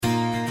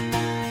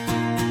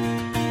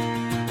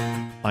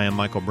I am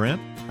Michael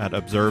Brent at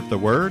Observe the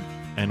Word,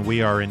 and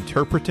we are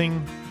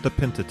interpreting the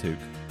Pentateuch.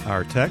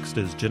 Our text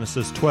is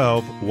Genesis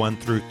 12, 1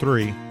 through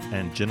 3,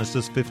 and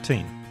Genesis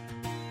 15.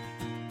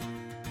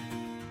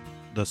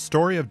 The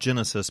story of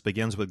Genesis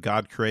begins with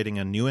God creating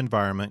a new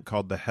environment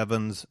called the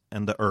heavens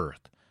and the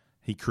earth.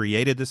 He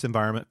created this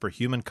environment for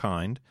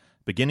humankind,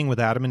 beginning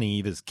with Adam and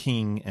Eve as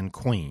king and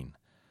queen.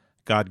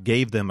 God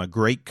gave them a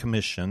great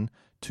commission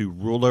to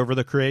rule over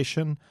the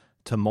creation,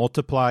 to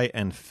multiply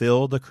and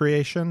fill the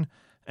creation,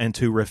 and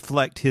to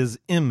reflect His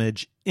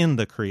image in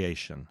the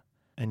creation.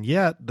 And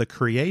yet, the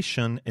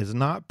creation is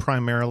not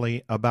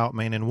primarily about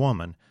man and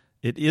woman.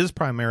 It is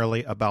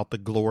primarily about the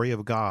glory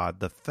of God,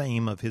 the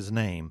fame of His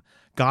name.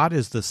 God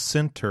is the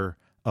center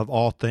of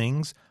all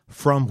things,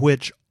 from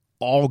which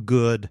all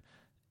good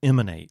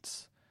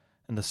emanates.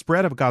 And the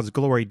spread of God's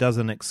glory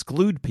doesn't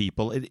exclude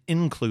people, it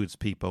includes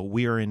people.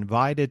 We are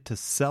invited to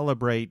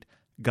celebrate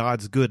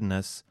God's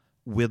goodness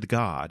with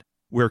God.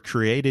 We're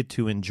created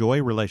to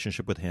enjoy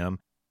relationship with Him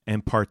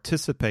and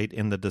participate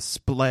in the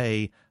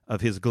display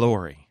of His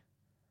glory.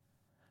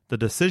 The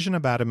decision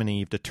of Adam and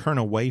Eve to turn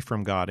away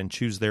from God and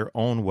choose their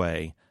own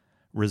way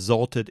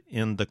resulted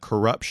in the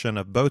corruption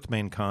of both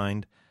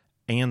mankind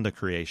and the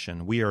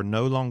creation. We are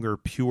no longer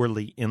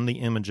purely in the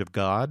image of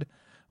God.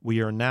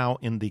 We are now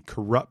in the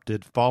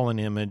corrupted, fallen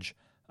image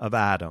of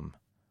Adam.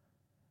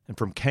 And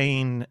from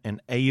Cain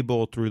and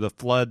Abel through the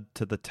flood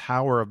to the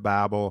Tower of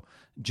Babel,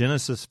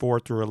 Genesis 4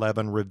 through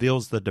 11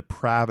 reveals the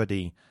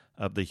depravity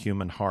of the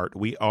human heart.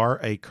 We are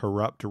a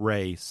corrupt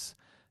race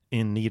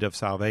in need of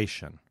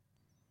salvation.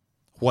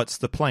 What's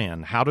the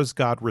plan? How does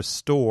God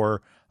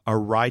restore a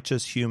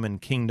righteous human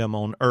kingdom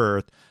on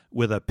earth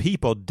with a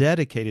people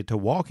dedicated to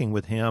walking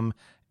with Him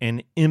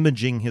and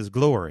imaging His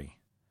glory?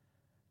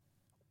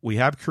 We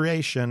have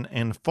creation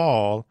and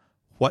fall.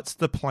 What's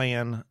the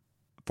plan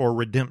for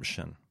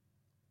redemption?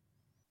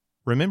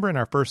 Remember in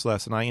our first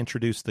lesson, I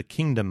introduced the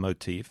kingdom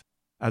motif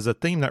as a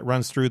theme that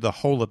runs through the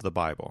whole of the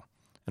Bible.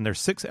 And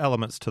there's 6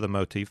 elements to the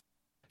motif.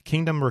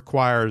 Kingdom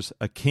requires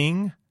a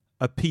king,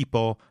 a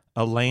people,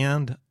 a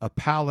land, a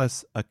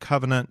palace, a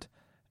covenant,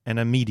 and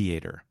a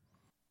mediator.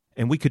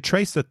 And we could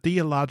trace the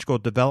theological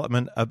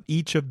development of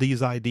each of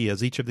these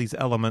ideas, each of these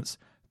elements,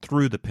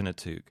 through the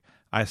Pentateuch.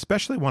 I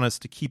especially want us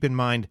to keep in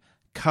mind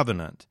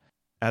covenant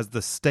as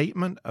the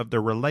statement of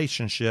the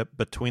relationship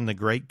between the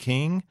great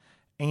king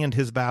and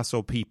his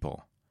vassal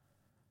people.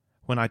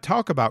 When I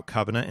talk about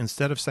covenant,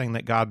 instead of saying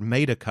that God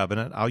made a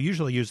covenant, I'll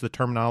usually use the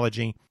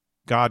terminology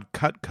God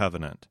cut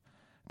covenant.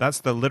 That's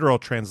the literal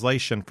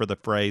translation for the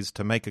phrase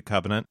to make a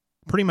covenant,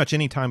 pretty much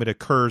any time it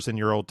occurs in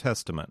your Old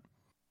Testament.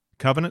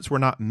 Covenants were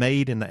not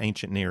made in the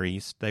ancient Near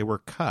East, they were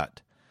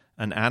cut.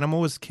 An animal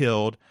was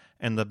killed,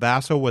 and the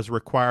vassal was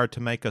required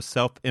to make a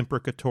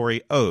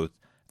self-imprecatory oath,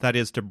 that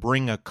is, to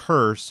bring a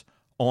curse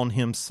on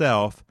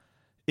himself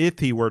if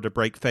he were to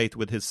break faith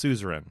with his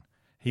suzerain.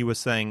 He was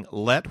saying,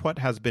 let what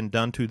has been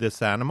done to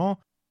this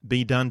animal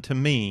be done to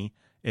me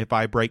if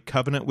I break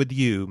covenant with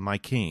you, my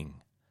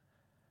king.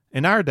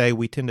 In our day,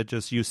 we tend to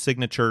just use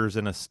signatures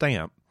and a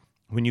stamp.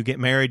 When you get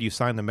married, you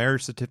sign the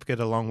marriage certificate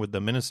along with the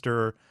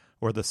minister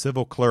or the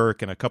civil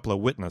clerk and a couple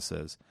of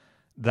witnesses.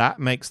 That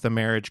makes the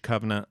marriage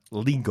covenant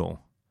legal.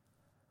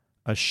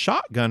 A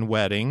shotgun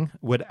wedding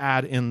would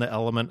add in the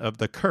element of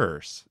the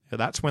curse.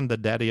 That's when the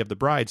daddy of the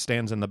bride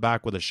stands in the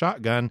back with a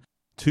shotgun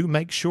to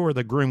make sure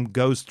the groom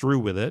goes through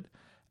with it,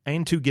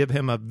 and to give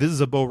him a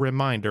visible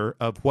reminder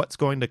of what's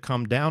going to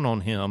come down on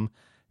him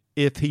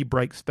if he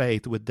breaks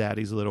faith with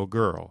daddy's little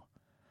girl.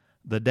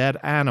 The dead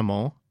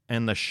animal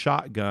and the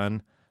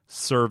shotgun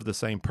serve the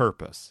same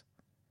purpose.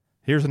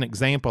 Here's an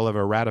example of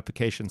a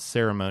ratification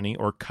ceremony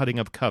or cutting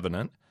of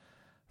covenant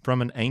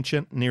from an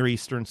ancient Near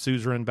Eastern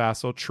suzerain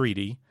vassal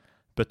treaty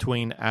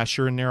between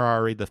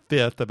Ashur-Nirari V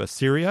of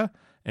Assyria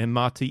and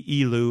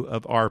Mati-Elu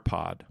of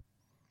Arpad.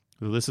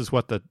 So this is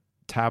what the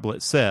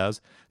tablet says.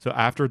 So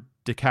after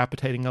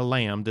decapitating a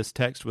lamb, this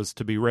text was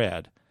to be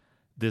read.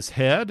 This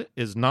head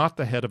is not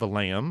the head of a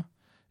lamb.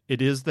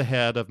 It is the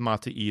head of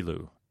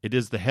Mati-Elu. It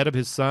is the head of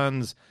his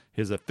sons,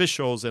 his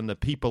officials, and the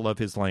people of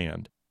his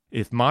land.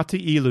 If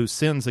Mati-Elu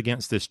sins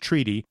against this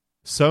treaty,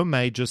 so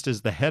may, just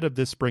as the head of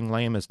this spring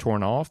lamb is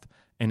torn off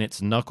and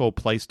its knuckle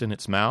placed in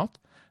its mouth,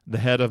 the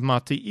head of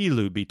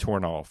Mati-Elu be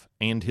torn off,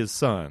 and his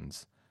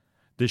sons.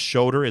 This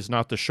shoulder is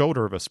not the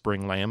shoulder of a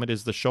spring lamb, it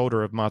is the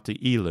shoulder of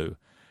Mati-Elu.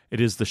 It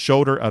is the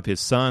shoulder of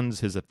his sons,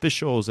 his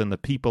officials, and the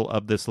people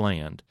of this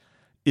land.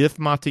 If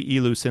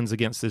Mati-Elu sins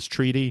against this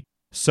treaty,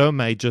 so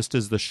may, just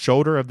as the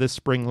shoulder of this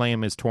spring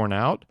lamb is torn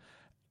out,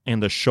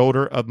 and the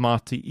shoulder of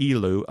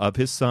Mati-Elu, of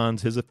his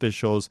sons, his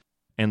officials,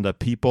 and the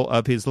people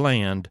of his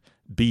land,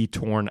 be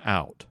torn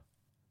out.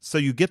 So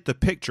you get the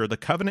picture. The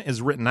covenant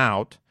is written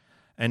out,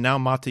 and now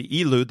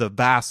Mati-Elu, the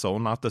vassal,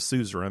 not the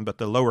suzerain, but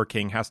the lower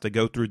king, has to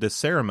go through this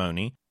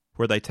ceremony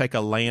where they take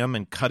a lamb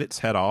and cut its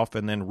head off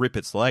and then rip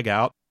its leg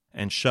out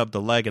and shove the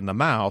leg in the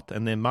mouth,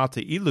 and then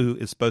Mati-Elu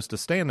is supposed to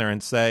stand there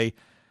and say,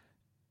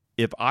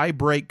 if I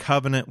break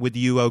covenant with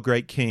you, O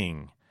great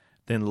king,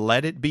 then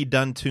let it be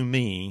done to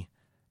me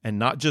And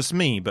not just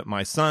me, but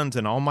my sons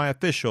and all my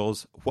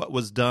officials, what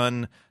was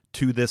done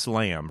to this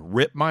lamb.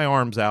 Rip my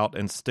arms out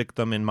and stick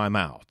them in my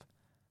mouth.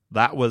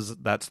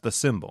 That's the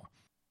symbol.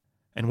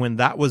 And when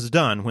that was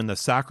done, when the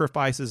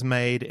sacrifice is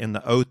made and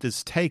the oath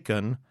is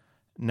taken,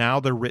 now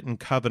the written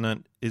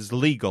covenant is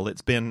legal.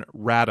 It's been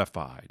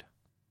ratified.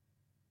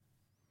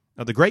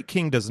 Now, the great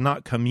king does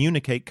not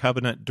communicate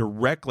covenant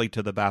directly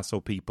to the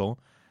vassal people.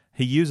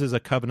 He uses a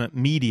covenant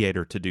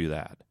mediator to do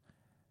that.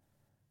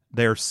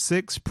 There are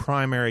 6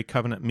 primary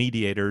covenant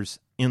mediators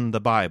in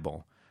the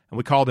Bible, and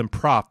we call them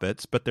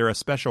prophets, but they're a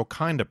special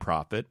kind of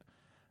prophet.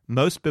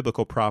 Most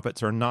biblical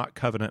prophets are not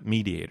covenant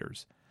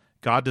mediators.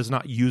 God does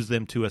not use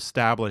them to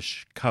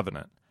establish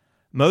covenant.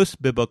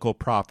 Most biblical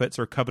prophets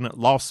are covenant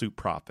lawsuit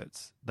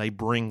prophets. They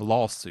bring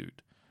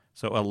lawsuit.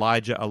 So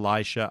Elijah,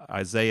 Elisha,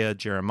 Isaiah,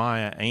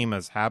 Jeremiah,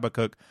 Amos,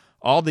 Habakkuk,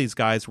 all these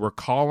guys were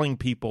calling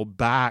people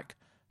back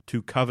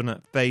to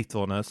covenant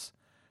faithfulness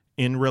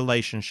in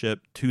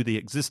relationship to the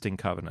existing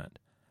covenant.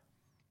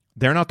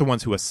 They're not the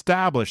ones who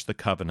establish the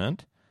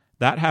covenant.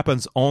 That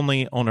happens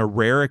only on a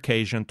rare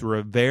occasion through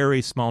a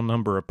very small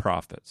number of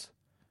prophets.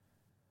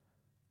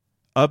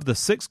 Of the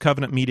 6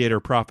 covenant mediator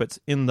prophets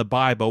in the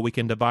Bible, we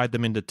can divide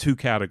them into 2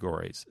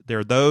 categories. There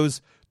are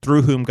those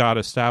through whom God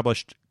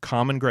established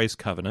common grace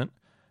covenant,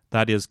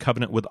 that is,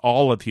 covenant with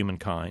all of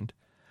humankind,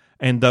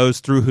 and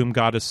those through whom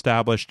God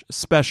established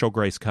special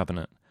grace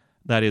covenant,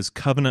 that is,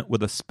 covenant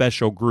with a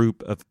special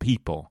group of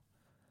people.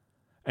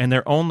 And there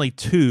are only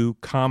 2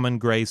 common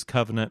grace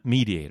covenant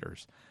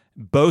mediators.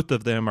 Both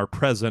of them are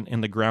present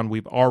in the ground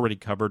we've already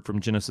covered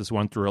from Genesis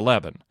 1 through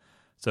 11.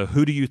 So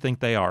who do you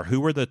think they are?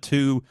 Who are the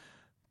 2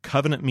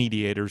 covenant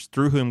mediators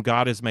through whom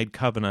God has made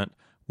covenant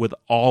with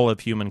all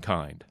of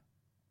humankind?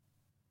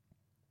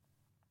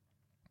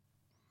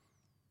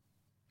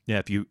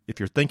 Yeah, if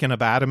you're thinking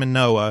of Adam and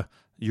Noah,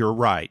 you're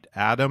right.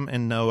 Adam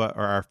and Noah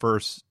are our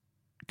first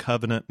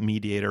covenant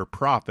mediator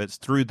prophets.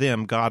 Through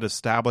them, God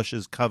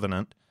establishes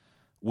covenant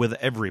with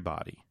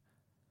everybody.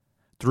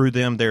 Through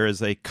them, there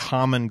is a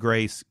common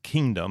grace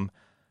kingdom.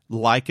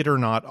 Like it or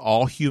not,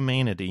 all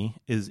humanity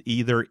is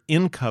either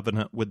in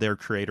covenant with their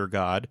Creator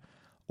God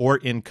or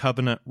in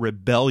covenant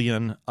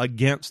rebellion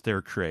against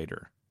their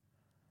Creator.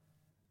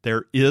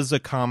 There is a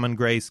common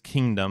grace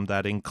kingdom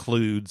that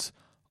includes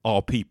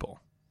all people.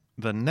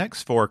 The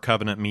next 4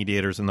 covenant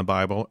mediators in the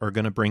Bible are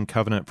going to bring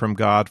covenant from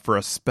God for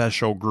a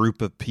special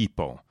group of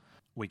people.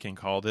 We can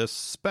call this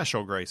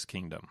special grace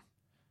kingdom.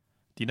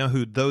 Do you know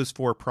who those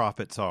 4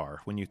 prophets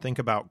are? When you think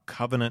about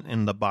covenant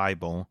in the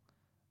Bible,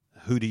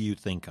 who do you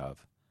think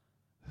of?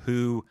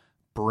 Who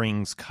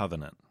brings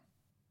covenant?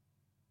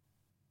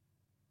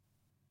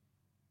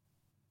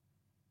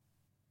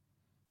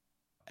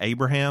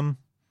 Abraham,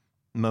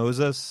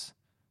 Moses,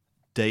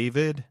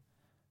 David,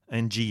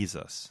 and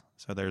Jesus.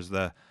 So there's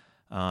the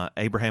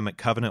Abrahamic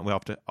covenant. We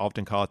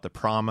often call it the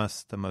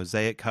promise, the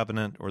Mosaic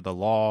covenant, or the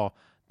law.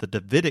 The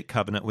Davidic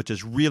covenant, which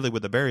is really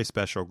with a very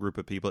special group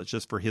of people. It's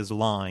just for his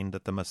line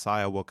that the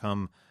Messiah will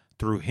come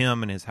through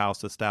him and his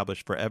house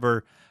established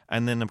forever.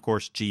 And then, of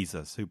course,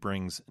 Jesus, who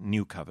brings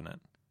new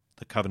covenant,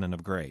 the covenant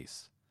of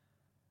grace.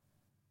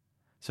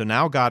 So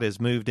now God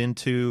has moved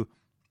into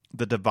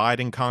the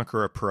divide and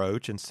conquer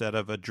approach. Instead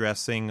of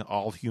addressing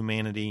all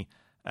humanity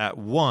at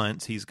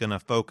once, he's going to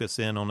focus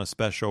in on a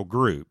special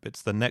group.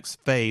 It's the next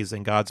phase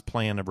in God's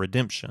plan of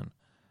redemption.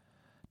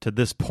 To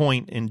this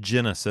point in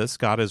Genesis,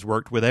 God has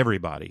worked with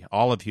everybody,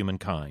 all of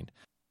humankind.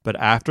 But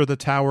after the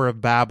Tower of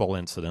Babel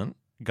incident,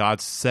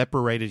 God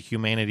separated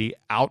humanity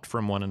out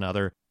from one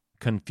another,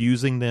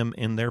 confusing them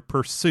in their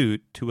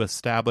pursuit to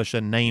establish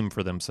a name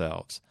for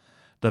themselves.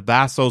 The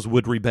vassals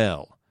would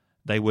rebel.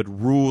 They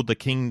would rule the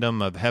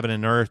kingdom of heaven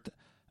and earth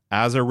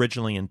as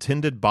originally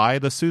intended by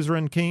the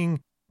suzerain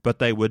king, but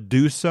they would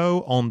do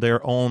so on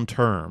their own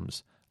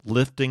terms,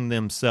 lifting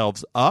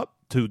themselves up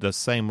to the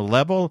same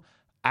level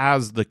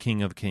as the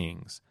King of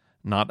Kings,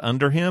 not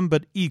under him,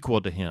 but equal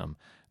to him.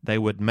 They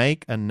would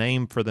make a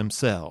name for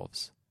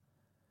themselves.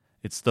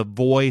 It's the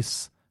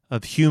voice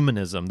of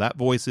humanism. That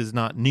voice is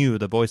not new.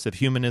 The voice of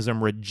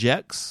humanism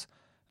rejects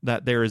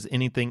that there is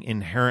anything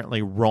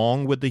inherently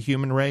wrong with the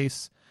human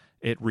race.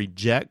 It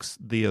rejects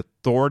the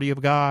authority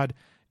of God.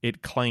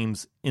 It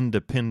claims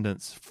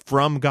independence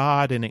from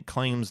God, and it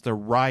claims the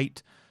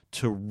right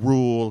to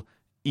rule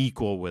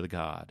equal with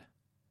God.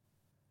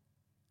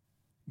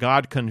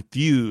 God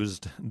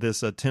confused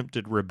this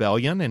attempted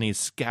rebellion, and he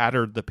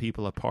scattered the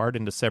people apart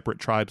into separate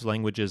tribes,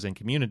 languages, and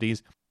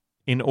communities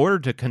in order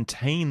to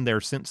contain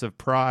their sense of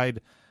pride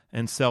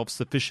and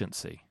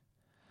self-sufficiency.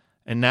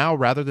 And now,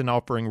 rather than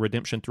offering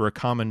redemption through a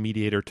common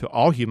mediator to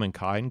all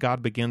humankind,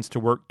 God begins to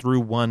work through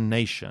one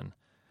nation.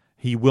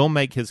 He will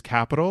make his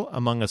capital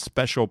among a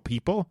special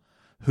people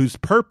whose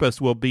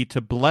purpose will be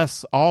to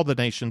bless all the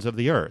nations of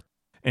the earth.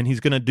 And he's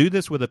going to do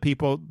this with a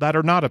people that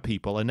are not a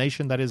people, a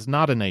nation that is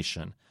not a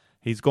nation.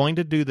 He's going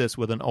to do this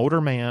with an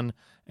older man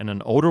and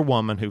an older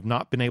woman who've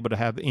not been able to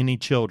have any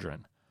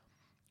children.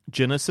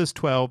 Genesis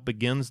 12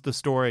 begins the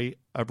story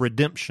of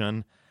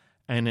redemption,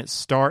 and it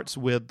starts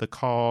with the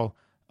call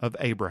of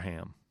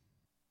Abraham.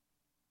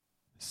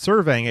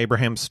 Surveying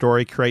Abraham's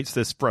story creates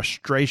this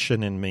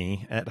frustration in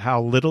me at how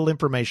little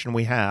information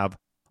we have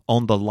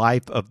on the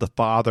life of the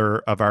father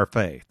of our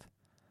faith.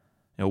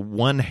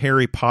 One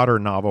Harry Potter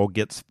novel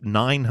gets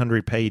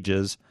 900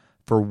 pages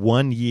for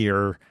 1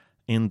 year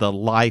in the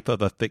life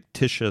of a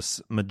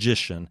fictitious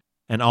magician,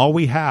 and all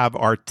we have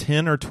are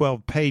 10 or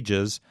 12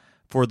 pages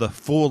for the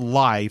full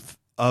life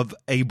of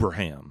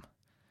Abraham.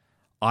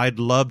 I'd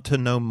love to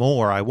know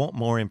more. I want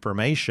more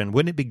information.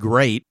 Wouldn't it be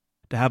great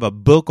to have a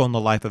book on the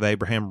life of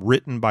Abraham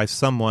written by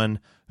someone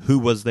who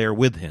was there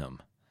with him?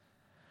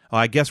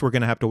 I guess we're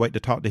going to have to wait to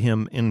talk to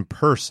him in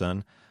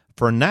person.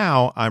 For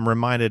now, I'm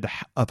reminded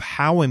of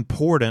how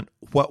important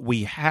what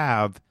we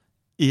have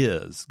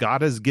is.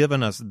 God has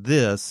given us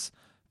this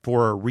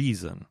for a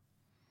reason.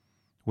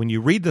 When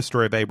you read the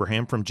story of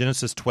Abraham from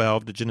Genesis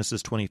 12 to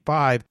Genesis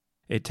 25,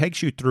 it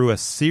takes you through a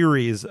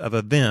series of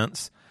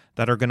events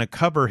that are going to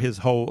cover his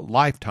whole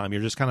lifetime.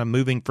 You're just kind of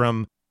moving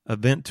from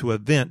event to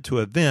event to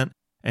event,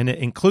 and it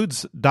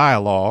includes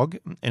dialogue,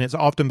 and it's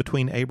often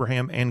between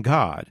Abraham and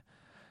God.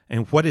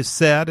 And what is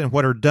said and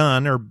what are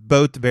done are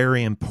both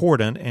very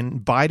important and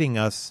inviting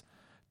us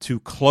to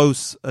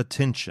close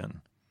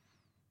attention.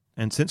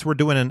 And since we're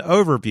doing an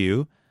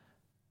overview,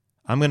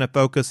 I'm going to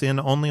focus in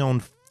only on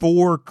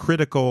 4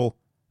 critical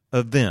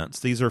events.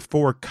 These are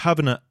 4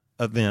 covenant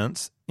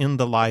events in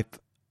the life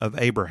of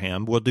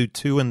Abraham. We'll do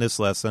 2 in this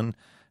lesson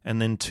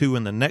and then 2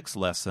 in the next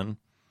lesson.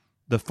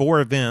 The 4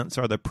 events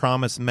are the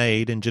promise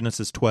made in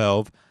Genesis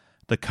 12,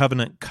 the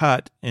covenant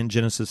cut in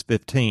Genesis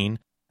 15,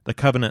 the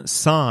covenant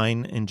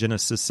sign in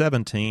Genesis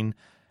 17,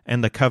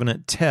 and the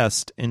covenant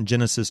test in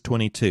Genesis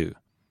 22.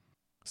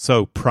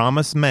 So,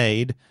 promise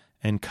made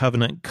and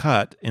covenant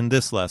cut in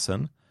this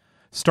lesson,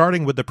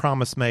 starting with the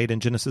promise made in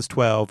Genesis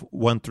 12,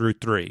 1 through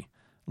 3.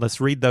 Let's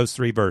read those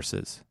 3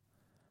 verses.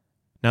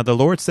 Now the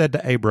Lord said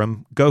to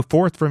Abram, "Go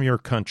forth from your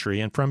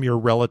country and from your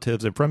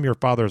relatives and from your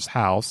father's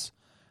house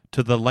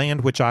to the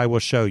land which I will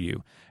show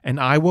you. And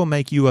I will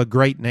make you a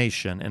great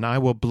nation, and I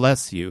will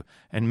bless you,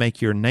 and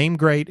make your name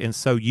great, and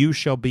so you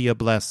shall be a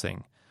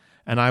blessing.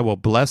 And I will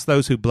bless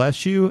those who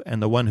bless you, and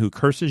the one who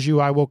curses you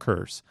I will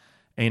curse.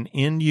 And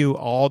in you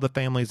all the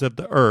families of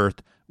the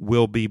earth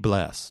will be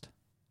blessed."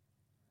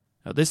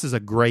 Now this is a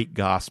great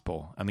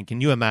gospel. I mean,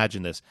 can you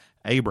imagine this?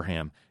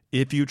 Abraham,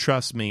 if you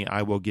trust me,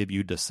 I will give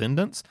you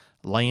descendants,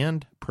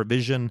 land,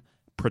 provision,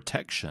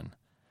 protection.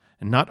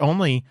 And not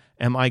only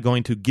am I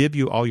going to give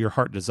you all your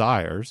heart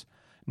desires,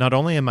 not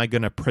only am I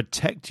going to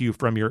protect you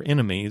from your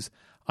enemies,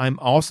 I'm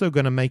also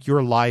going to make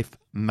your life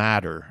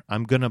matter.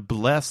 I'm going to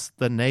bless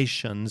the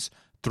nations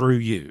through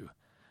you.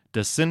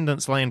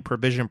 Descendants, land,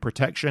 provision,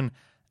 protection,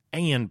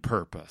 and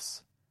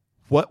purpose.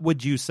 What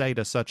would you say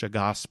to such a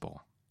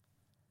gospel?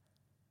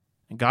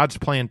 And God's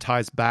plan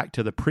ties back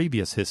to the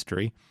previous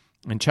history.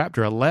 In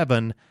chapter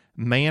 11,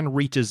 man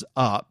reaches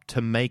up to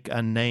make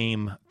a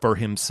name for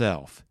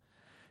himself.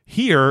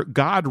 Here,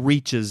 God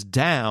reaches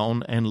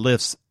down and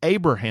lifts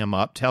Abraham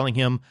up, telling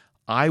him,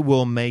 "I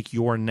will make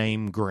your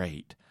name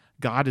great."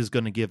 God is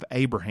going to give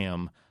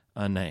Abraham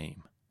a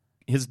name.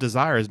 His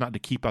desire is not to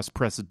keep us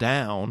pressed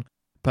down,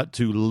 but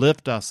to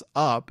lift us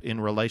up in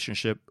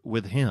relationship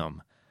with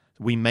him.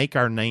 We make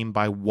our name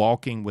by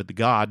walking with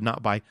God,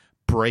 not by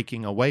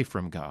breaking away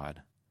from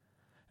God.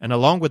 And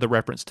along with the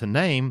reference to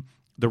name,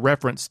 the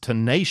reference to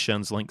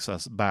nations links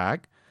us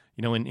back.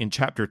 In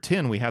chapter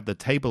 10, we have the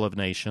table of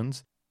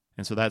nations.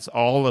 And so that's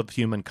all of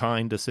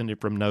humankind descended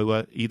from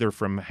Noah, either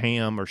from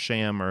Ham or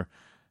Shem or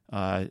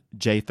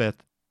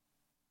Japheth.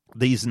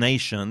 These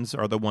nations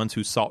are the ones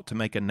who sought to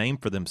make a name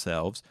for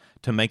themselves,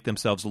 to make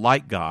themselves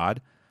like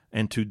God.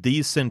 And to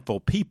these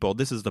sinful people,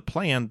 this is the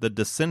plan, the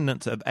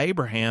descendants of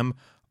Abraham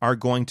are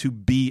going to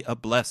be a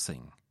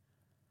blessing.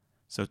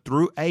 So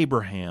through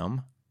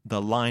Abraham,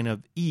 the line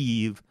of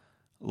Eve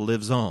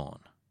lives on.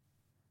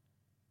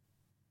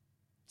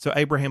 So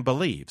Abraham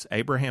believes.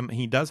 Abraham,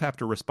 he does have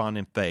to respond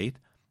in faith.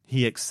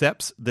 He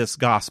accepts this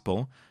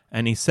gospel,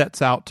 and he sets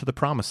out to the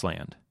promised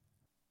land.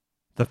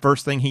 The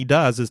first thing he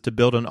does is to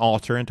build an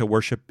altar and to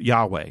worship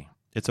Yahweh.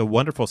 It's a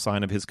wonderful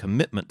sign of his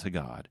commitment to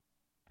God.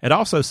 It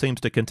also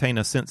seems to contain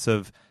a sense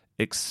of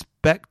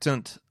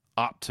expectant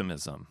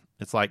optimism.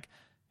 It's like,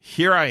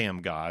 here I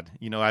am, God.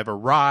 I've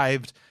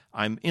arrived.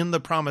 I'm in the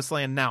promised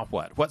land. Now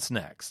what? What's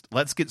next?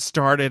 Let's get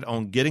started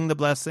on getting the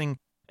blessing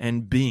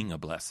and being a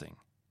blessing.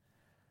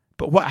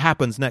 But what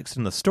happens next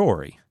in the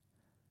story?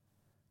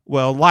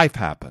 Well, life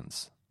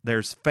happens.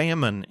 There's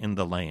famine in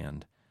the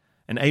land,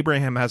 and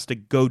Abraham has to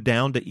go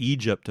down to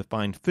Egypt to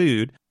find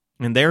food,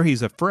 and there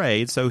he's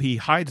afraid, so he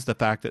hides the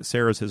fact that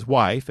Sarah's his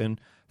wife, and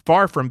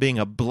far from being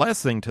a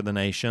blessing to the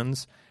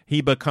nations,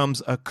 he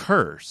becomes a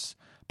curse,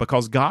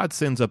 because God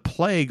sends a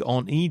plague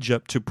on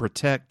Egypt to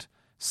protect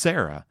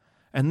Sarah.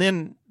 And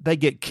then they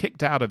get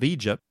kicked out of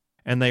Egypt,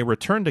 and they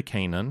return to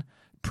Canaan,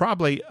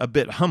 probably a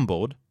bit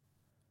humbled.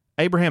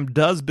 Abraham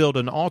does build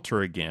an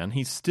altar again.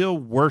 He's still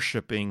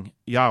worshiping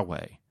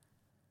Yahweh.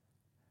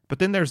 But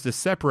then there's this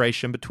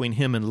separation between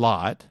him and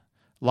Lot.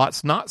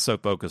 Lot's not so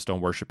focused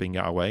on worshiping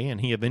Yahweh, and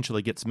he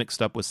eventually gets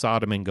mixed up with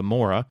Sodom and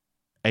Gomorrah.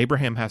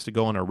 Abraham has to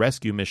go on a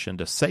rescue mission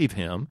to save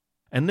him,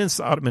 and then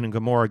Sodom and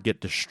Gomorrah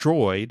get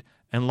destroyed,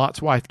 and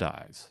Lot's wife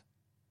dies.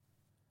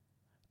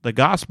 The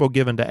gospel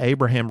given to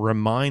Abraham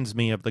reminds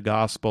me of the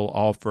gospel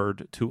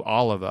offered to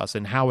all of us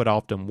and how it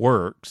often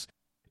works.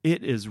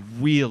 It is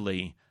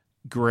really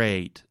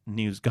great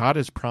news. God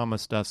has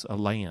promised us a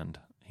land.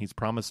 He's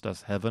promised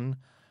us heaven,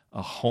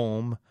 a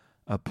home,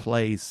 a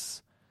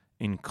place,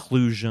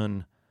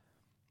 inclusion.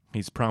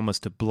 He's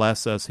promised to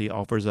bless us. He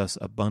offers us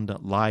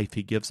abundant life.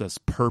 He gives us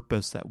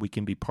purpose that we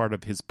can be part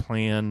of His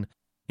plan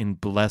in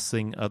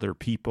blessing other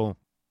people.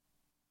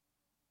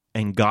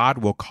 And God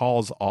will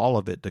cause all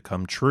of it to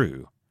come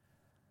true.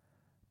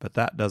 But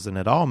that doesn't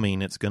at all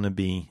mean it's going to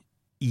be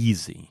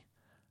easy.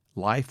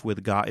 Life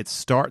with God, it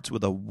starts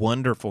with a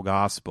wonderful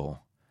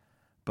gospel,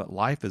 but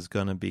life is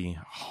going to be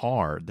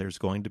hard. There's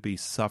going to be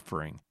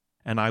suffering.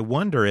 And I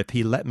wonder if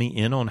He let me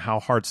in on how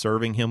hard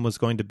serving Him was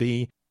going to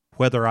be,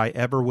 whether I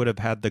ever would have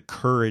had the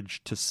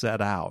courage to set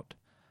out.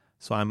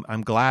 So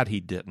I'm glad He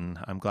didn't.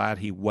 I'm glad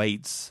He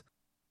waits.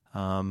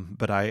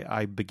 But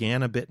I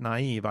began a bit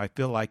naive. I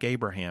feel like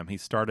Abraham. He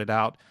started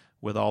out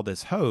with all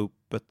this hope,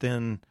 but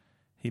then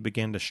he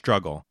began to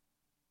struggle.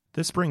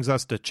 This brings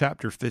us to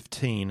chapter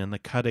 15 and the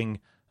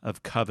cutting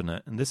of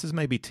covenant. And this is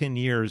maybe 10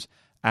 years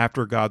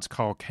after God's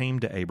call came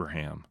to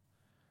Abraham.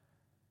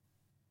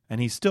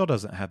 And he still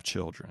doesn't have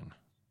children.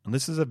 And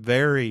this is a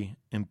very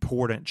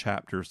important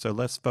chapter, so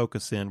let's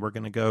focus in. We're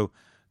going to go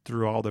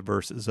through all the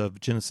verses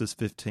of Genesis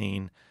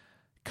 15,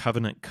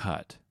 covenant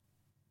cut.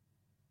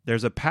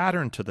 There's a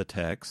pattern to the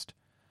text.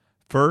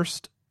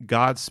 First,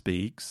 God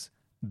speaks,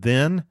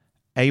 then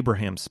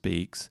Abraham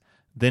speaks,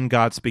 then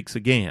God speaks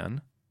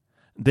again.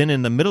 Then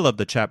in the middle of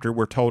the chapter,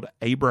 we're told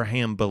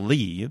Abraham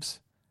believes.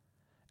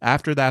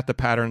 After that, the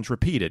pattern's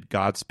repeated.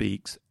 God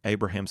speaks,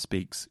 Abraham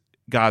speaks,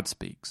 God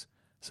speaks.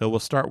 So we'll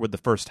start with the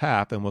first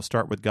half, and we'll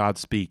start with God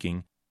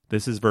speaking.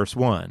 This is verse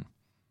 1.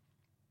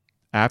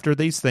 After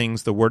these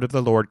things, the word of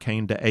the Lord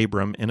came to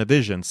Abram in a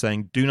vision,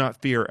 saying, Do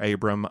not fear,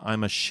 Abram,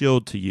 I'm a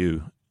shield to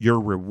you. Your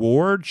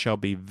reward shall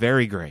be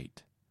very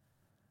great.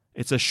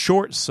 It's a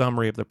short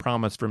summary of the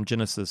promise from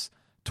Genesis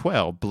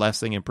 12,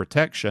 blessing and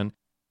protection.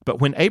 But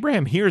when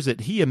Abraham hears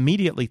it, he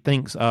immediately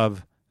thinks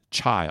of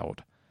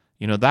child.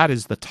 You know, that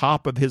is the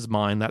top of his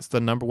mind. That's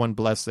the number one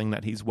blessing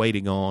that he's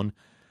waiting on.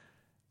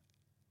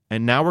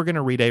 And now we're going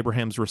to read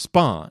Abraham's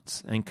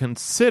response and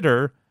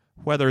consider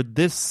whether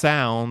this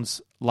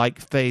sounds like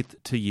faith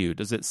to you.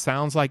 Does it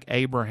sound like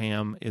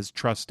Abraham is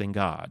trusting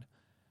God?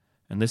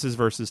 And this is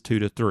verses 2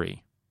 to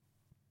 3.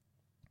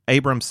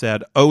 Abram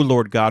said, O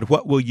Lord God,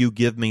 what will you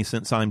give me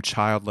since I'm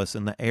childless,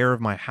 and the heir of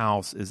my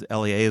house is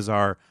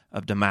Eliezer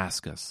of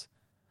Damascus?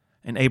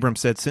 And Abram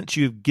said, Since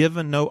you've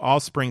given no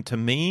offspring to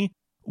me,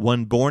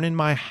 one born in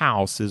my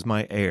house is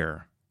my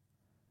heir.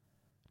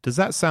 Does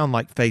that sound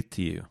like faith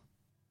to you?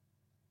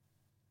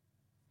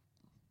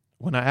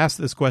 When I ask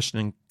this question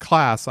in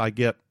class, I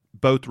get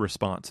both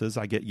responses.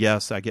 I get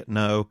yes, I get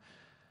no.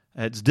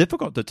 It's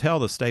difficult to tell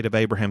the state of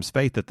Abraham's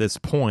faith at this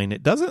point.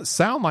 It doesn't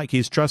sound like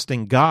he's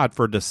trusting God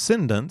for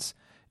descendants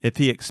if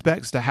he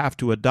expects to have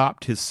to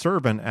adopt his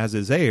servant as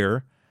his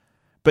heir.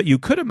 But you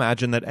could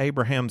imagine that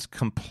Abraham's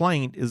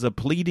complaint is a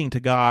pleading to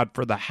God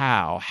for the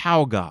how.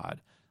 How,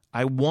 God?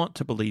 I want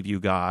to believe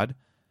you, God.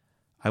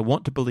 I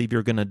want to believe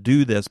you're going to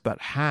do this, but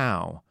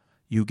how?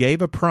 You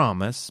gave a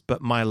promise,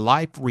 but my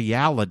life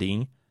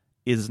reality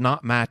is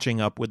not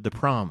matching up with the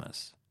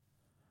promise.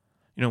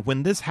 You know,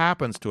 when this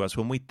happens to us,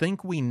 when we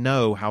think we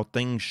know how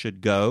things should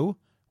go,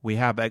 we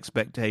have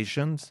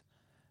expectations,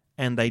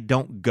 and they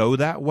don't go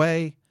that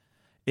way,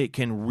 it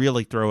can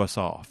really throw us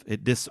off.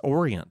 It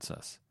disorients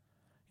us.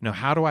 You know,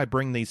 how do I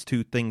bring these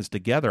two things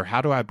together?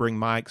 How do I bring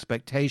my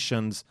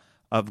expectations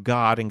of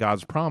God and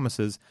God's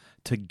promises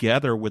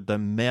together with the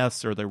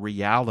mess or the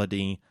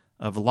reality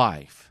of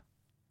life?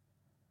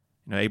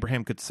 You know,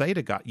 Abraham could say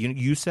to God,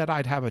 you said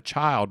I'd have a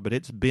child, but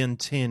it's been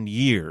 10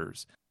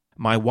 years.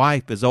 My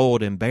wife is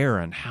old and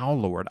barren. How,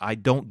 Lord? I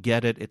don't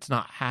get it. It's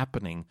not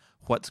happening.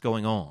 What's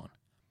going on?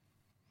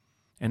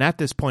 And at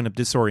this point of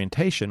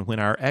disorientation, when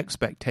our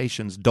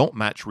expectations don't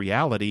match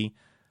reality,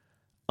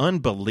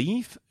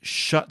 unbelief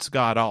shuts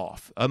God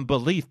off.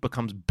 Unbelief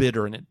becomes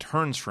bitter and it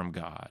turns from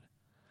God.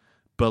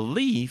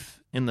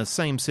 Belief in the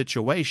same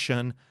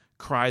situation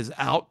cries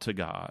out to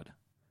God.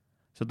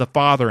 So the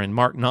father in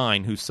Mark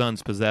 9, whose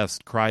son's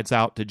possessed, cries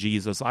out to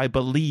Jesus, I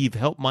believe,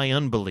 help my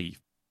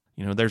unbelief.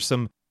 You know, there's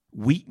some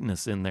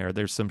weakness in there.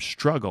 There's some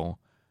struggle.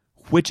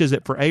 Which is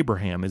it for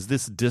Abraham? Is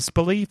this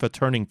disbelief, a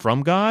turning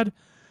from God,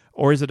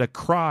 or is it a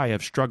cry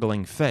of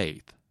struggling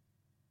faith?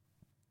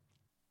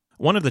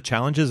 One of the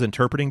challenges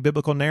interpreting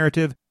biblical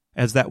narrative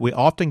is that we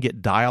often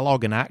get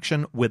dialogue and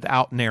action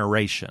without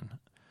narration.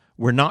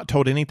 We're not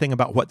told anything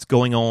about what's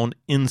going on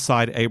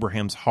inside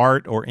Abraham's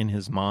heart or in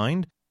his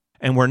mind,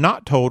 and we're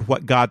not told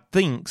what God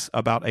thinks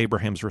about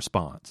Abraham's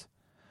response.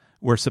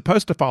 We're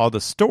supposed to follow the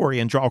story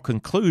and draw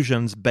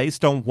conclusions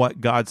based on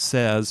what God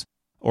says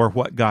or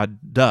what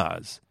God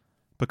does,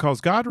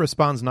 because God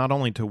responds not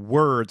only to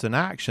words and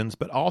actions,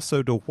 but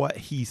also to what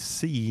he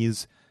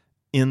sees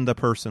in the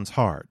person's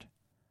heart.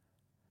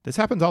 This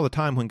happens all the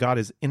time when God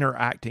is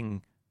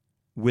interacting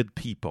with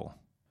people.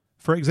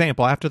 For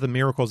example, after the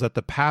miracles at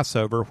the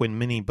Passover, when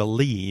many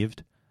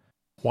believed,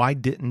 why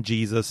didn't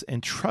Jesus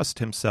entrust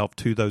himself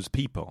to those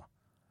people?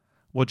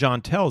 Well,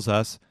 John tells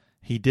us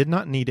he did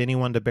not need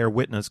anyone to bear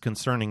witness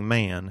concerning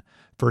man,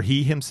 for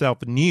he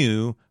himself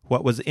knew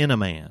what was in a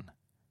man.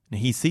 And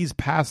he sees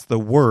past the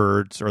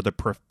words or the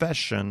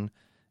profession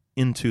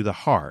into the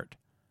heart.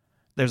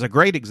 There's a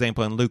great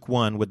example in Luke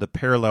 1 with the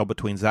parallel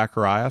between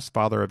Zacharias,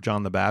 father of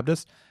John the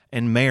Baptist,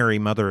 and Mary,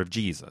 mother of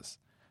Jesus.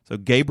 So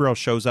Gabriel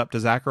shows up to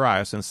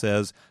Zacharias and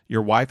says,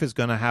 your wife is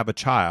going to have a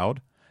child.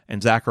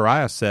 And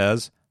Zacharias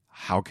says,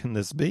 how can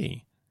this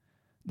be?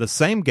 The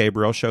same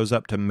Gabriel shows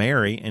up to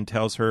Mary and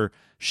tells her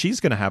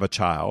she's going to have a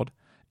child.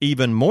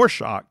 Even more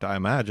shocked, I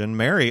imagine,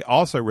 Mary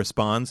also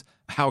responds,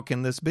 how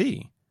can this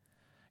be?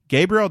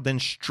 Gabriel then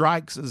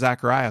strikes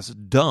Zacharias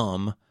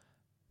dumb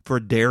for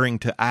daring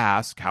to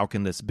ask, how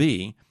can this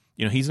be?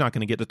 He's not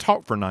going to get to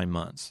talk for 9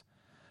 months.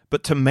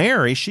 But to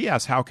Mary, she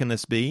asks, how can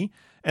this be?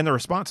 And the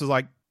response is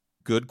like,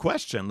 good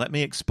question, let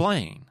me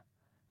explain.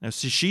 Now,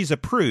 she's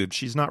approved,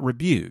 she's not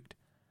rebuked.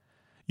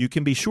 You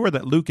can be sure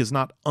that Luke is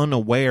not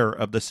unaware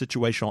of the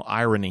situational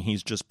irony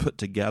he's just put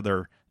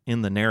together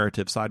in the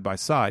narrative side by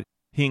side.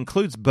 He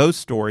includes both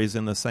stories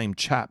in the same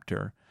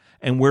chapter,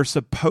 and we're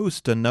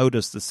supposed to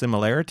notice the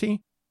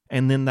similarity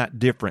and then that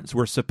difference.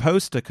 We're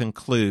supposed to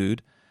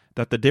conclude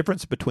that the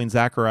difference between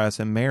Zacharias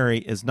and Mary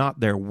is not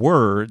their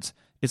words,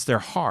 it's their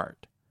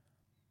heart.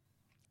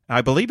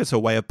 I believe it's a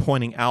way of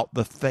pointing out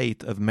the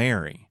faith of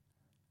Mary.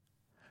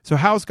 So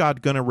how's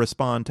God going to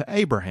respond to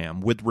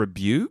Abraham? With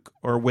rebuke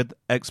or with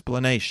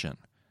explanation?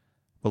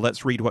 Well,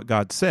 let's read what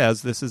God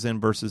says. This is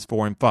in verses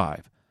 4 and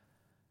 5.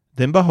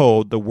 Then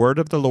behold, the word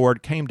of the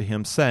Lord came to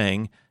him,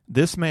 saying,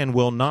 this man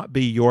will not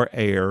be your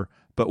heir,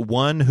 but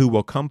one who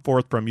will come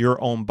forth from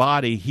your own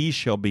body, he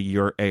shall be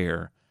your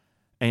heir.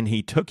 And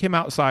he took him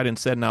outside and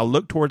said, now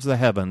look towards the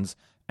heavens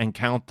and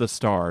count the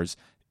stars,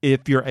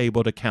 if you're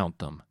able to count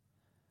them.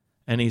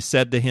 And he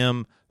said to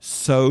him,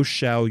 so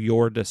shall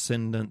your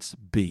descendants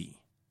be.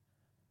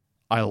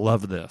 I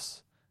love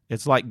this.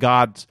 It's like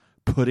God's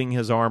putting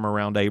his arm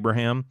around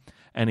Abraham,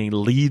 and he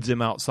leads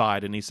him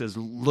outside, and he says,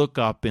 look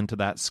up into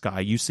that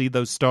sky. You see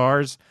those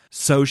stars?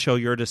 So shall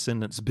your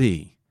descendants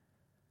be.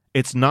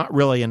 It's not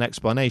really an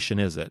explanation,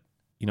 is it?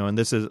 And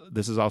this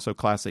is also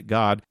classic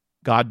God.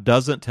 God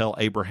doesn't tell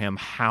Abraham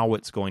how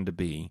it's going to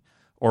be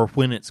or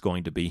when it's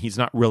going to be. He's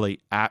not really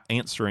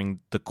answering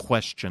the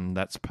question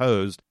that's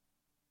posed.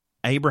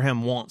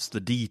 Abraham wants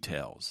the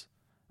details,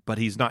 but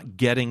he's not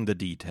getting the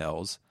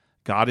details.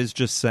 God is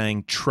just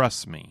saying,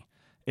 trust me,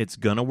 it's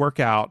going to work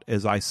out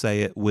as I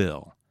say it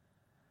will.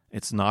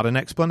 It's not an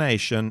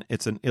explanation,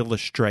 it's an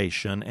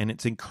illustration, and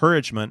it's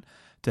encouragement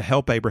to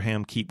help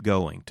Abraham keep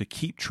going, to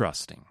keep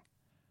trusting.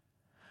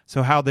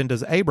 So how then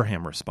does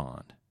Abraham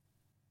respond?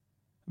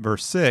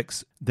 Verse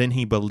 6, then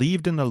he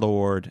believed in the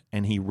Lord,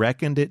 and he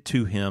reckoned it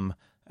to him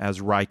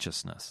as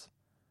righteousness.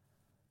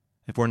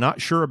 If we're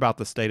not sure about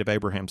the state of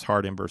Abraham's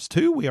heart in verse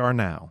 2, we are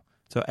now.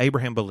 So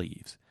Abraham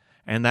believes,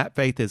 and that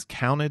faith is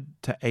counted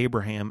to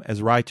Abraham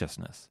as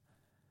righteousness.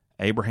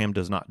 Abraham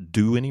does not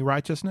do any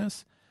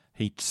righteousness.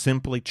 He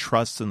simply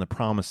trusts in the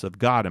promise of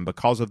God, and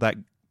because of that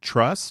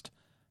trust,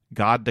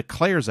 God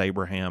declares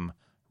Abraham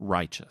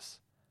righteous.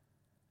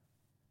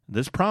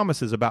 This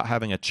promise is about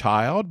having a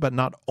child, but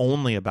not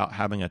only about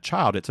having a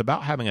child. It's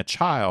about having a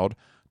child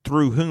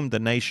through whom the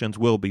nations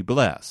will be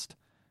blessed.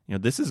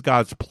 This is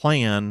God's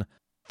plan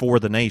for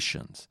the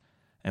nations.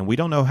 And we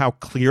don't know how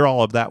clear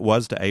all of that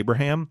was to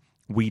Abraham.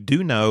 We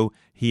do know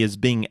he is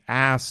being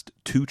asked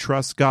to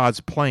trust God's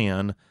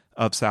plan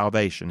of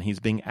salvation. He's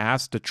being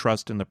asked to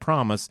trust in the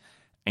promise,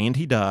 and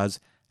he does,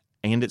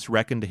 and it's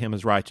reckoned to him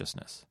as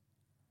righteousness.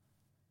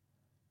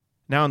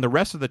 Now, in the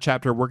rest of the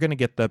chapter, we're going to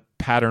get the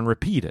pattern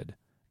repeated.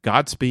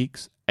 God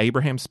speaks,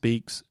 Abraham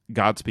speaks,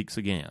 God speaks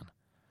again.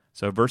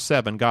 So verse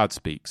 7, God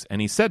speaks,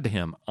 and he said to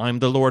him, I'm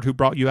the Lord who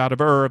brought you out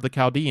of Ur of the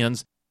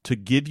Chaldeans to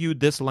give you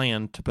this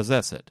land to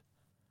possess it.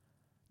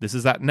 This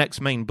is that next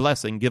main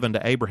blessing given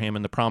to Abraham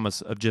in the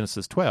promise of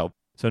Genesis 12.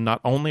 So not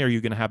only are you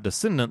going to have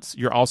descendants,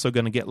 you're also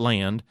going to get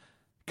land.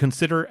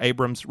 Consider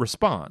Abram's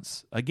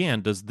response.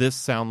 Again, does this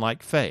sound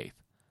like faith?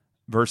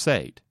 Verse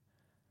 8.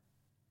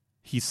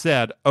 He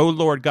said, O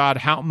Lord God,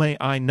 how may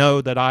I know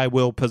that I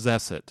will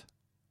possess it?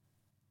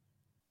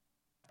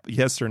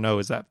 Yes or no,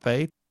 is that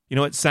faith?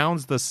 It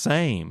sounds the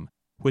same,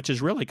 which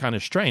is really kind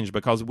of strange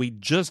because we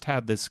just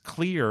had this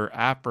clear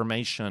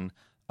affirmation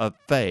of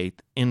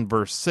faith in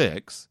verse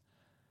 6.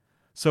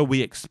 So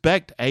we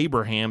expect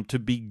Abraham to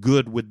be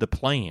good with the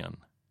plan.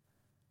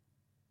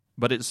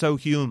 But it's so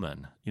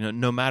human.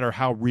 No matter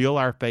how real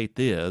our faith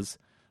is,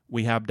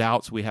 we have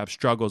doubts, we have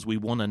struggles, we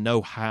want to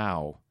know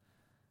how.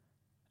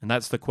 And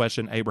that's the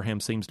question Abraham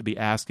seems to be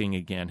asking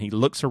again. He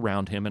looks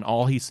around him, and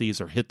all he sees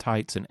are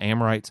Hittites and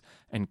Amorites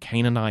and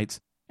Canaanites,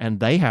 and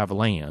they have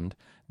land.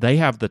 They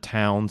have the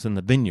towns and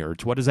the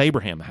vineyards. What does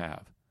Abraham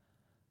have?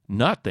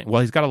 Nothing.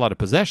 Well, he's got a lot of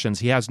possessions.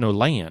 He has no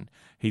land.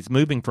 He's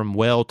moving from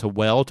well to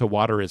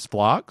water his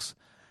flocks,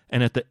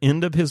 and at the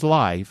end of his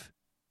life,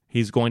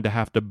 He's going to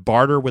have to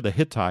barter with a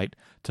Hittite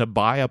to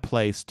buy a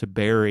place to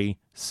bury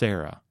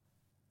Sarah.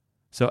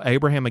 So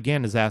Abraham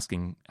again is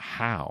asking,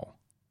 how?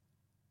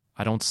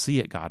 I don't see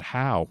it, God.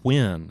 How?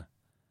 When?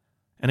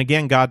 And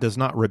again, God does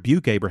not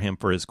rebuke Abraham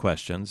for his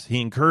questions. He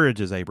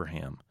encourages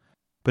Abraham.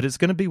 But it's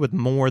going to be with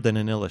more than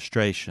an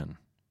illustration.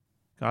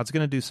 God's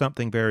going to do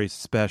something very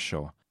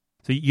special.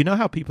 So you know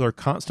how people are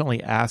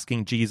constantly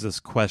asking Jesus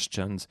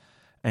questions,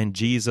 and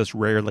Jesus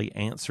rarely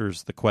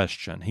answers the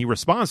question. He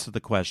responds to the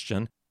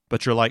question,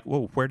 but you're like,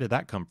 whoa, where did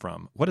that come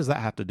from? What does that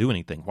have to do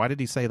anything? Why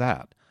did he say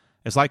that?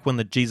 It's like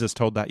when Jesus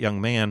told that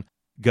young man,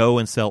 go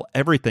and sell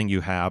everything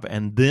you have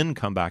and then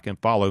come back and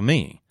follow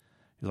me.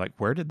 He's like,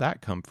 where did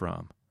that come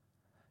from?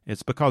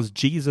 It's because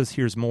Jesus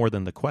hears more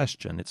than the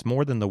question. It's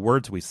more than the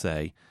words we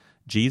say.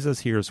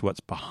 Jesus hears what's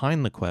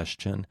behind the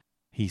question.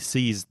 He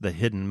sees the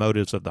hidden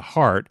motives of the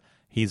heart.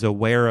 He's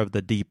aware of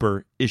the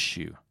deeper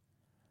issue.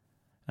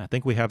 I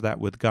think we have that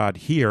with God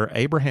here.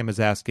 Abraham is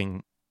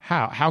asking,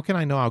 how? How can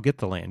I know I'll get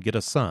the land, get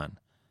a son?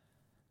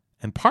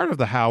 And part of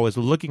the how is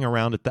looking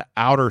around at the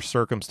outer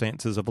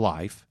circumstances of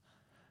life.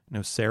 You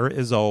know, Sarah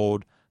is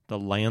old, the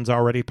land's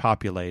already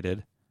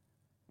populated.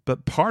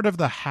 But part of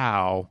the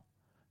how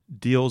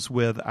deals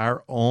with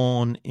our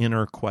own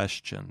inner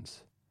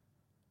questions.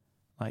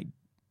 Like,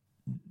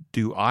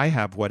 do I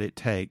have what it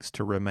takes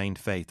to remain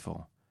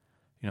faithful?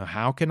 You know,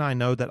 how can I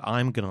know that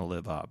I'm going to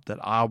live up, that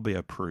I'll be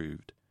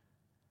approved?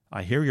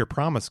 I hear your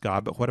promise,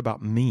 God, but what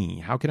about me?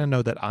 How can I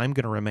know that I'm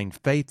going to remain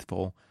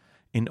faithful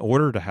in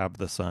order to have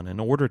the son, in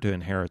order to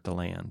inherit the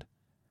land?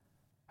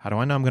 How do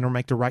I know I'm going to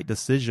make the right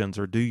decisions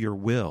or do your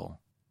will?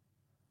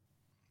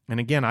 And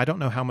again, I don't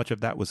know how much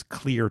of that was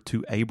clear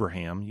to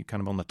Abraham. You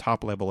kind of on the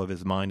top level of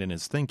his mind and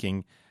his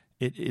thinking.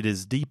 It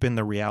is deep in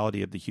the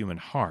reality of the human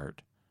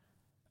heart,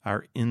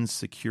 our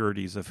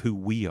insecurities of who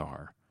we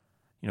are.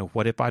 You know,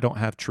 what if I don't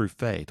have true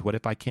faith? What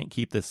if I can't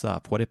keep this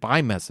up? What if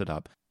I mess it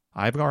up?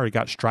 I've already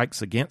got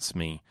strikes against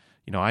me.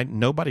 You know,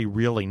 nobody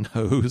really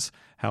knows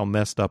how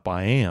messed up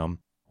I am.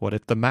 What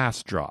if the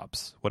mask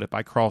drops? What if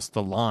I cross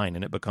the line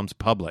and it becomes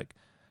public?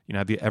 You know,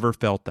 have you ever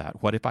felt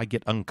that? What if I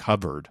get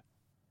uncovered?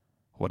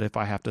 What if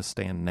I have to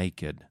stand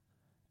naked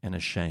and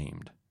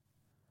ashamed?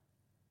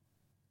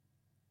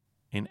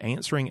 In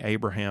answering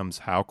Abraham's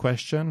how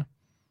question,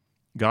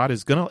 God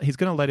is he's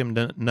going to let him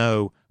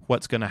know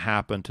what's going to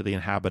happen to the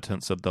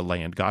inhabitants of the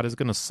land. God is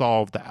going to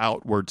solve the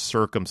outward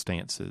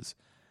circumstances.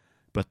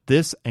 But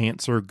this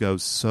answer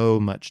goes so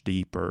much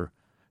deeper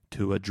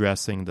to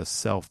addressing the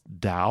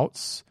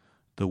self-doubts,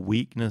 the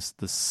weakness,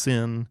 the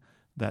sin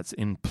that's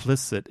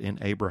implicit in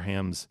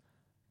Abraham's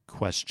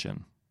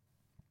question.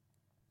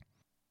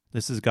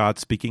 This is God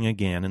speaking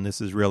again, and this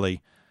is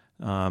really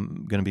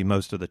going to be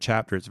most of the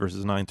chapter. It's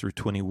verses 9 through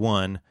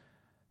 21.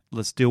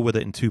 Let's deal with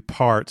it in two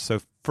parts.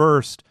 So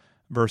first,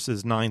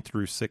 verses 9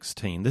 through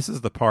 16. This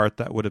is the part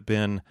that would have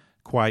been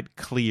quite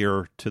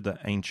clear to the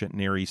ancient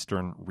Near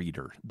Eastern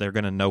reader. They're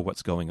going to know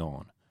what's going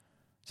on.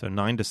 So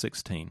 9 to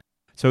 16.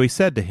 So he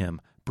said to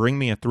him, bring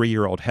me a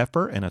 3-year-old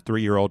heifer and a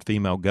 3-year-old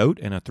female goat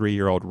and a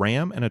 3-year-old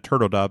ram and a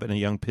turtle dove and a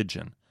young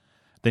pigeon.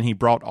 Then he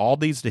brought all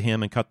these to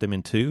him and cut them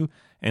in two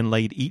and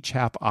laid each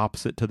half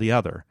opposite to the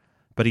other.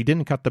 But he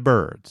didn't cut the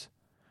birds.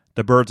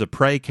 The birds of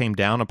prey came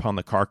down upon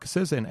the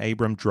carcasses, and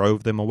Abram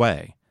drove them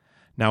away.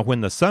 Now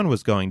when the sun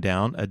was going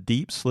down, a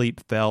deep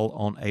sleep fell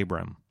on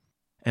Abram.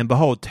 And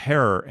behold,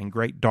 terror and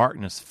great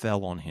darkness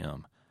fell on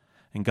him.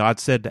 And God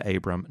said to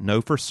Abram,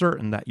 know for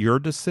certain that your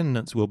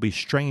descendants will be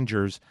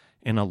strangers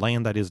in a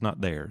land that is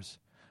not theirs,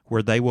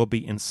 where they will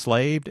be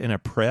enslaved and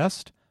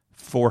oppressed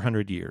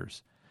 400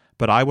 years.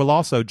 But I will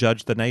also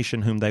judge the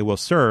nation whom they will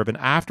serve, and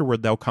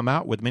afterward they'll come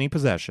out with many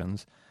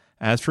possessions.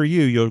 As for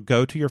you, you'll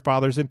go to your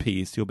fathers in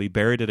peace. You'll be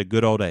buried at a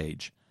good old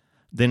age.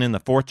 Then in the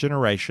 4th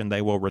generation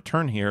they will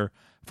return here,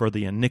 for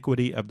the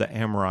iniquity of the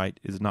Amorite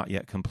is not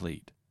yet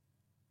complete.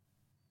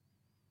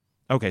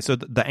 Okay, so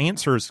the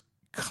answer is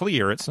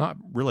clear. It's not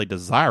really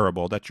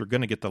desirable that you're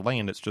going to get the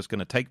land. It's just going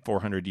to take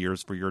 400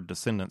 years for your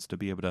descendants to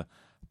be able to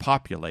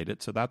populate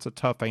it. So that's a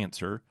tough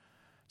answer.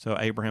 So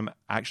Abraham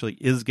actually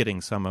is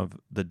getting some of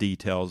the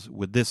details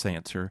with this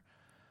answer.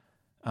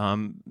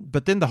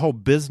 But then the whole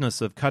business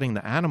of cutting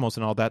the animals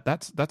and all that,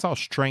 that's all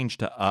strange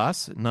to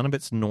us. None of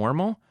it's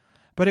normal.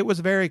 But it was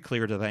very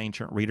clear to the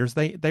ancient readers.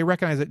 They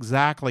recognize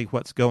exactly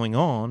what's going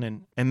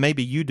on, and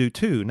maybe you do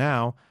too.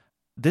 Now,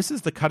 this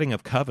is the cutting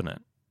of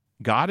covenant.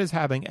 God is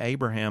having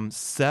Abraham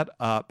set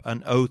up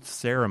an oath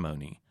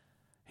ceremony.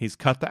 He's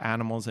cut the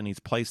animals and he's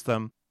placed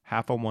them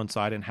half on one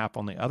side and half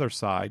on the other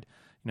side.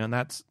 You know,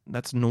 and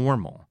that's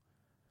normal.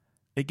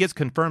 It gets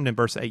confirmed in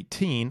verse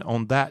 18.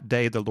 On that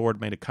day, the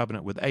Lord made a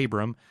covenant with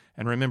Abram.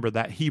 And remember,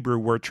 that Hebrew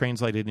word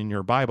translated in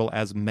your Bible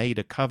as made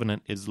a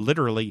covenant is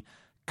literally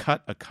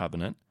cut a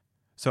covenant.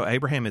 So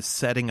Abraham is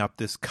setting up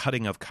this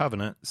cutting of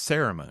covenant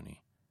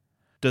ceremony.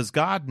 Does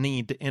God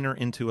need to enter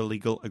into a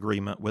legal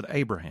agreement with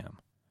Abraham?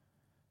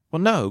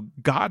 Well, no.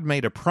 God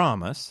made a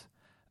promise.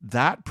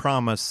 That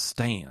promise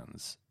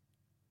stands.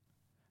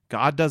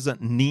 God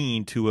doesn't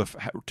need to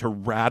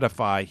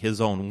ratify his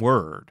own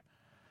word.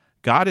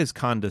 God is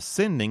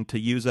condescending to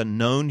use a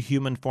known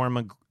human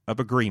form of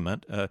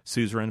agreement, a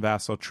suzerain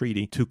vassal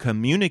treaty, to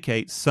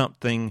communicate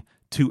something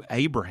to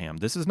Abraham.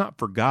 This is not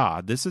for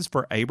God. This is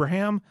for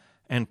Abraham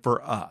and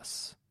for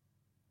us.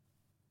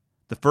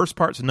 The first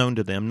part's known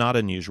to them, not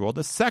unusual.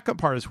 The second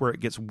part is where it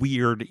gets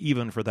weird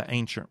even for the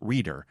ancient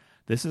reader.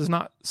 This is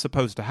not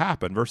supposed to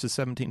happen. Verses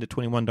 17 to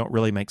 21 don't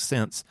really make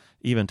sense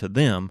even to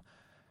them.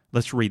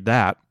 Let's read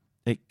that.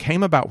 It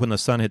came about when the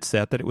sun had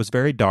set that it was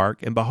very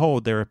dark, and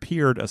behold, there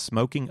appeared a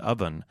smoking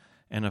oven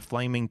and a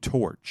flaming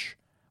torch,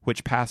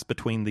 which passed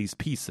between these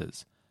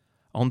pieces.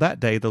 On that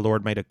day the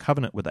Lord made a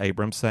covenant with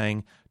Abram,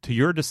 saying, To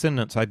your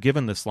descendants I've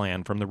given this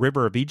land, from the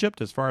river of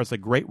Egypt as far as the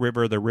great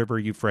river, the river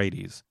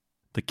Euphrates,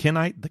 the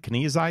Kenite, the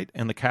Kenizzite,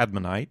 and the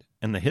Cadmonite,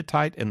 and the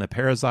Hittite, and the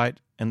Perizzite,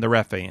 and the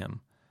Rephaim,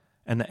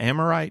 and the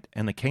Amorite,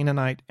 and the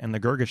Canaanite, and the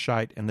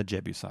Girgashite, and the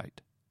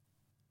Jebusite.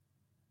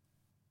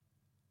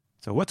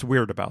 So what's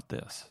weird about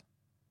this?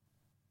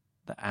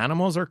 The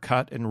animals are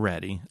cut and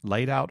ready,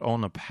 laid out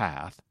on a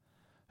path.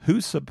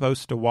 Who's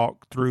supposed to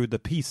walk through the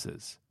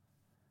pieces?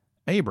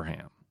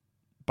 Abraham.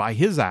 By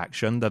his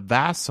action, the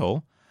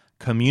vassal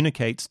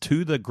communicates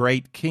to the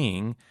great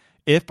king,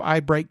 If I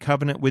break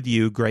covenant with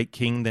you, great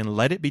king, then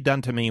let it be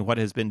done to me what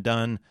has been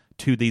done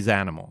to these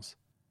animals.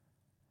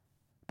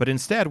 But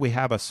instead, we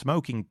have a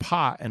smoking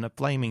pot and a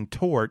flaming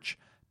torch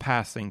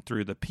passing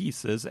through the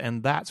pieces,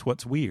 and that's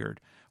what's weird.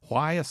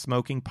 Why a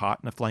smoking pot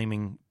and a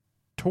flaming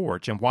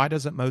torch? And why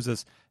doesn't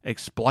Moses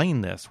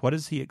explain this? What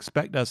does he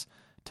expect us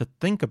to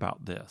think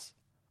about this?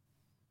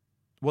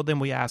 Well, then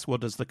we ask,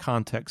 does the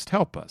context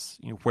help us?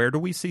 Where do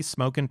we see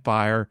smoke and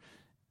fire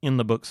in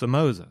the books of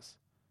Moses?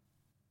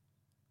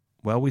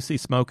 Well, we see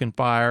smoke and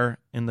fire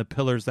in the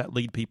pillars that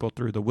lead people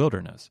through the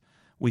wilderness.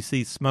 We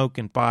see smoke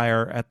and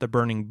fire at the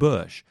burning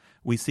bush.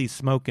 We see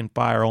smoke and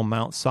fire on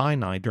Mount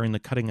Sinai during the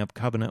cutting of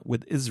covenant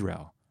with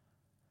Israel.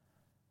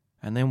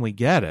 And then we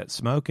get it.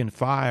 Smoke and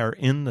fire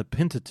in the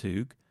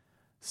Pentateuch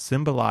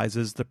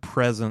symbolizes the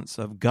presence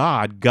of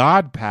God.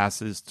 God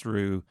passes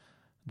through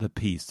the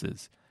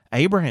pieces.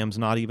 Abraham's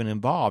not even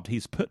involved.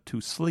 He's put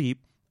to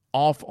sleep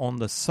off on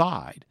the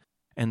side,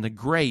 and the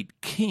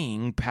great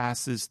king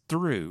passes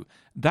through.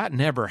 That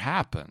never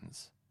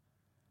happens.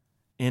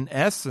 In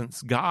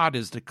essence, God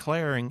is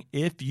declaring,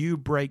 if you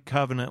break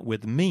covenant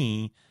with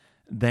me,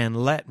 then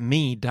let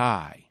me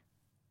die.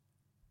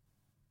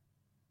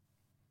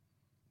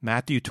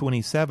 Matthew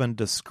 27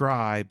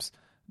 describes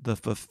the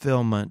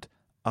fulfillment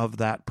of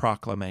that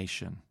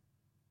proclamation.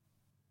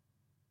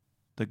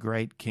 The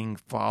great king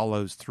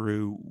follows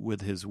through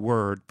with his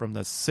word. From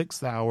the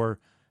 6th hour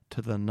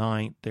to the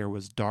 9th, there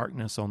was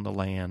darkness on the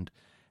land.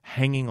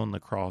 Hanging on the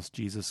cross,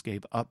 Jesus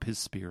gave up his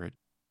spirit.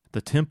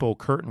 The temple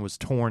curtain was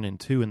torn in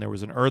two, and there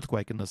was an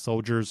earthquake, and the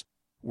soldiers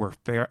were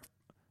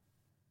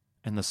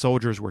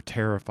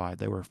terrified.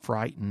 They were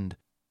frightened.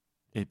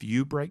 If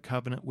you break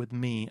covenant with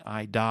me,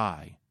 I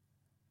die.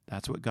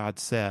 That's what God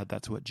said.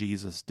 That's what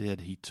Jesus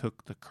did. He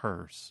took the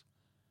curse.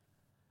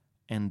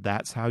 And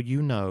that's how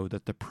you know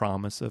that the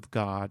promise of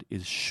God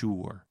is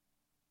sure,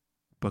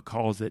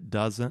 because it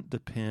doesn't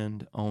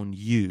depend on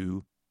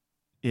you.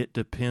 It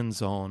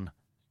depends on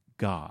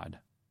God.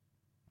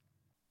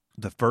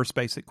 The first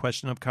basic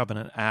question of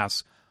covenant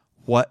asks,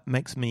 what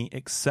makes me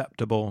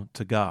acceptable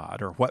to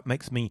God, or what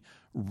makes me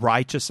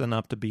righteous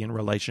enough to be in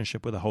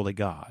relationship with a holy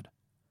God?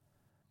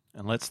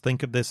 And let's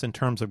think of this in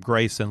terms of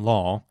grace and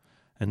law.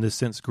 In this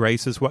sense,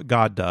 grace is what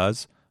God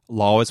does.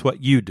 Law is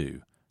what you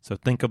do. So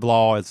think of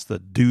law as the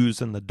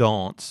do's and the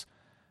don'ts.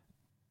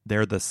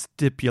 They're the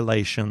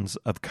stipulations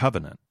of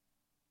covenant.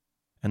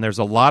 And there's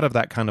a lot of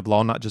that kind of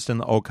law, not just in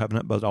the Old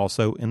Covenant, but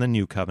also in the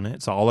New Covenant.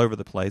 It's all over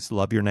the place.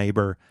 Love your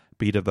neighbor,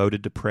 be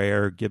devoted to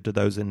prayer, give to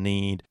those in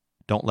need.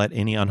 Don't let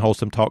any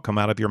unwholesome talk come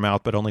out of your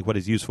mouth, but only what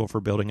is useful for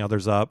building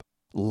others up.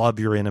 Love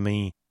your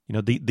enemy.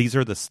 These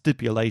are the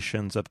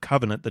stipulations of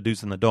covenant, the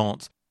do's and the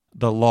don'ts,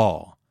 the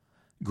law.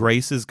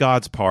 Grace is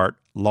God's part.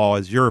 Law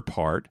is your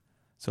part.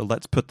 So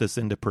let's put this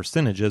into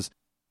percentages.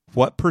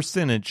 What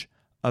percentage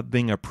of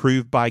being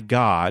approved by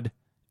God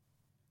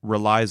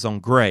relies on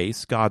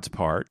grace, God's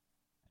part,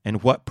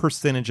 and what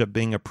percentage of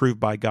being approved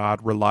by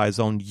God relies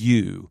on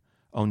you,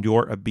 on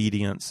your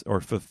obedience or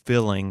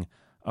fulfilling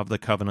of the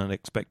covenant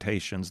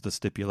expectations, the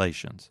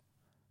stipulations?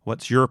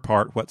 What's your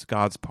part? What's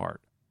God's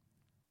part?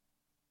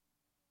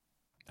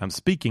 I'm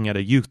speaking at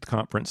a youth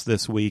conference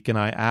this week, and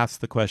I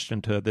asked the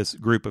question to this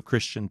group of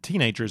Christian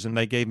teenagers, and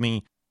they gave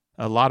me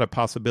a lot of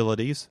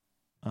possibilities.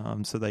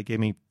 So they gave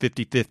me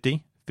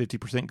 50-50,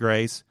 50%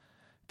 grace,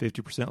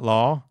 50%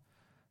 law.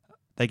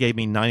 They gave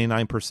me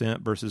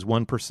 99% versus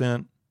 1%,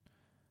 100%,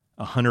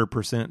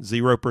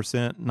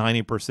 0%,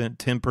 90%,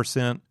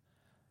 10%.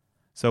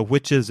 So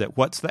which is it?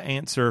 What's the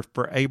answer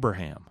for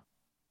Abraham?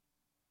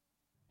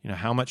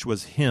 How much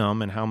was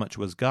him and how much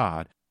was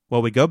God?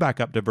 Well, we go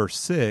back up to verse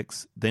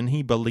 6. Then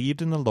he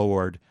believed in the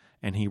Lord,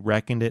 and he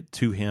reckoned it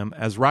to him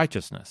as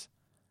righteousness.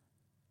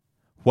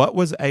 What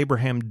was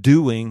Abraham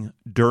doing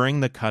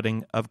during the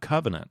cutting of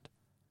covenant?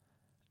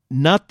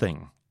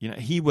 Nothing.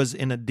 He was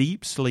in a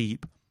deep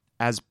sleep,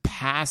 as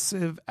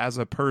passive as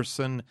a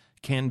person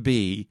can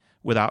be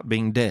without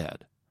being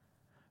dead.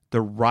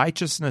 The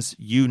righteousness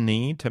you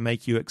need to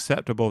make you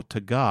acceptable to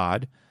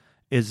God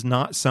is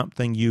not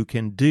something you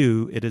can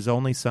do. It is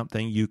only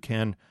something you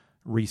can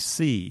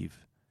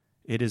receive.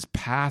 It is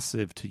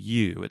passive to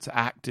you. It's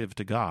active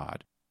to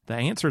God. The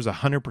answer is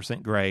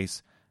 100%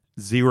 grace,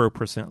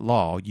 0%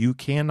 law. You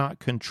cannot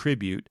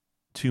contribute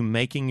to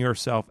making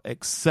yourself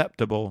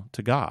acceptable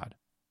to God.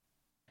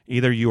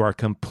 Either you are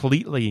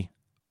completely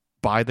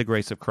by the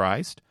grace of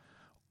Christ,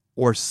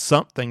 or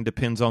something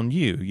depends on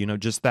you.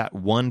 Just that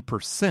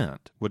 1%.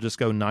 We'll just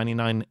go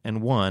 99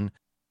 and 1.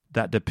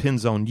 That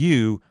depends on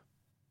you.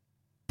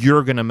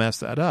 You're going to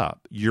mess that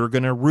up. You're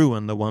going to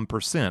ruin the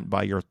 1%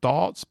 by your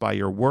thoughts, by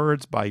your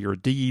words, by your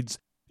deeds.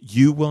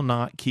 You will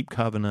not keep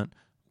covenant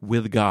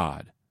with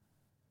God.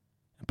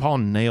 And Paul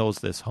nails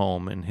this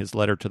home in his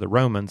letter to the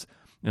Romans,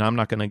 and I'm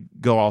not going to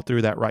go all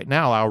through that right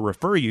now. I'll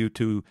refer you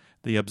to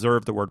the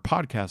Observe the Word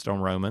podcast on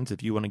Romans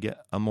if you want to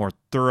get a more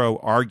thorough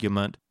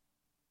argument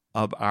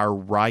of our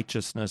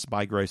righteousness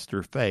by grace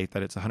through faith,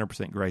 that it's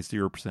 100% grace,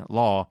 0%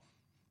 law.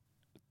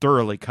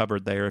 Thoroughly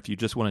covered there. If you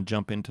just want to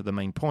jump into the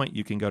main point,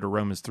 you can go to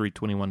Romans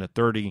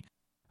 3:21-30,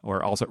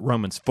 or also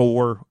Romans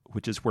 4,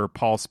 which is where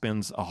Paul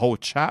spends a whole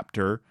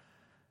chapter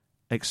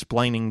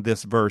explaining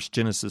this verse,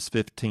 Genesis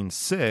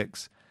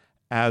 15:6,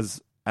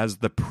 as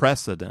the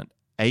precedent.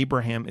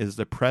 Abraham is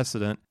the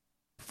precedent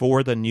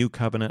for the new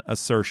covenant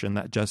assertion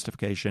that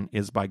justification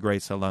is by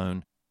grace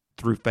alone,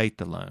 through faith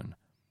alone.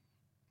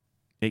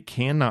 It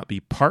cannot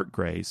be part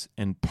grace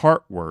and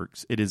part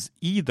works. It is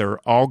either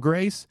all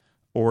grace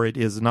or it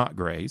is not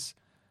grace.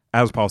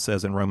 As Paul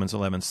says in Romans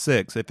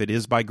 11:6, if it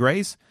is by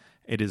grace,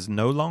 it is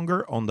no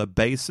longer on the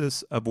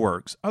basis of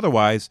works.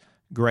 Otherwise,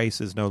 grace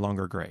is no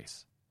longer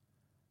grace.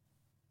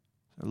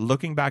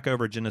 Looking back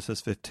over Genesis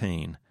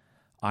 15,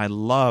 I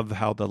love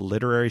how the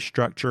literary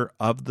structure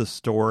of the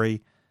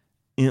story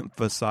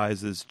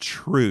emphasizes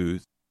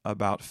truth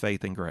about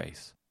faith and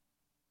grace.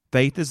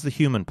 Faith is the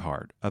human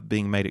part of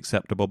being made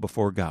acceptable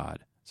before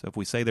God. So if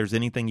we say there's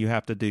anything you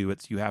have to do,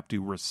 it's you have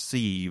to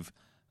receive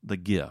the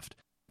gift.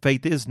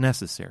 Faith is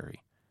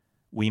necessary.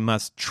 We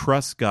must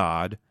trust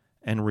God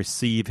and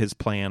receive his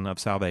plan of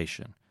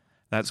salvation.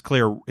 That's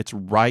clear. It's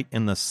right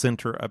in the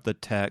center of the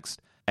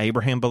text.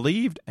 Abraham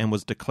believed and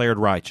was declared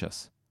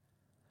righteous.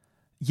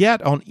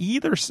 Yet on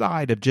either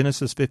side of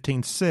Genesis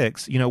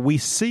 15:6, we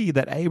see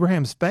that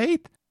Abraham's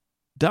faith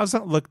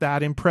doesn't look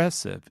that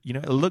impressive.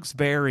 It looks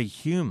very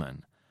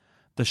human.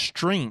 The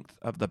strength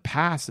of the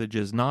passage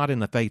is not in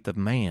the faith of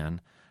man,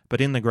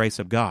 but in the grace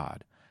of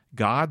God.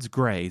 God's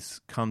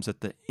grace comes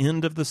at the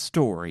end of the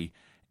story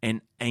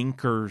and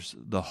anchors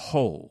the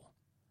whole.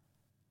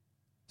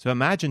 So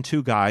imagine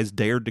two guys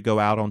dared to go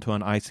out onto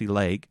an icy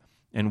lake,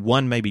 and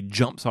one maybe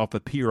jumps off a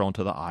pier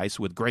onto the ice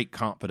with great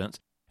confidence,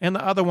 and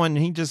the other one,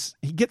 he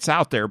gets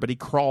out there, but he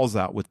crawls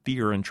out with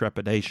fear and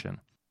trepidation.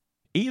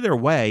 Either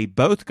way,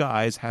 both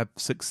guys have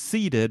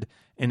succeeded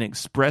in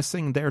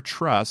expressing their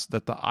trust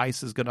that the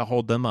ice is going to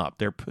hold them up.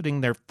 They're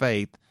putting their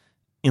faith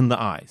in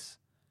the ice.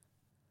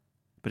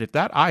 But if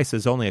that ice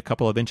is only a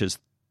couple of inches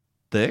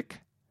thick,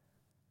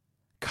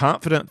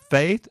 confident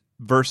faith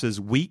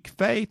versus weak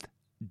faith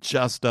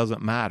just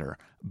doesn't matter.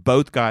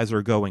 Both guys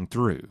are going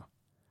through.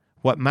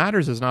 What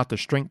matters is not the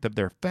strength of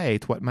their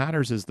faith. What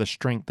matters is the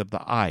strength of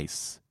the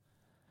ice.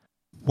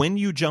 When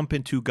you jump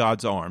into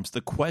God's arms,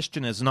 the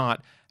question is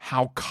not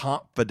how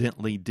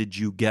confidently did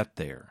you get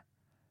there.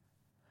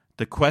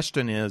 The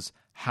question is,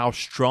 how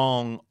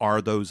strong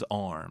are those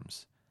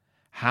arms?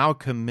 How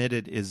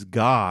committed is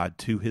God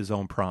to his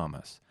own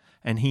promise?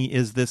 And he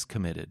is this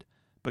committed.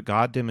 But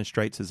God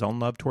demonstrates his own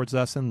love towards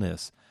us in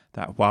this,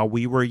 that while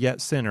we were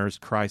yet sinners,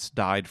 Christ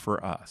died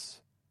for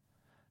us.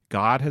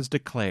 God has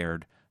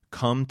declared,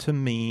 come to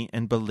me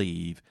and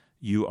believe,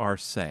 you are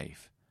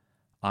safe.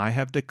 I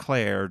have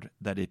declared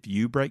that if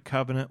you break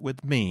covenant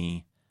with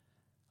me,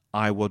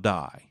 I will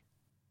die.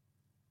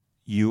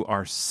 You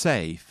are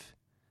safe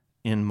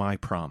in my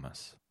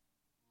promise.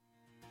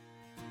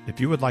 If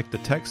you would like the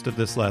text of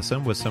this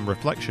lesson with some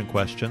reflection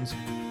questions,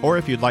 or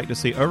if you'd like to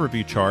see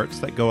overview charts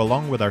that go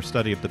along with our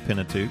study of the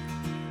Pentateuch,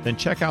 then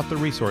check out the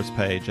resource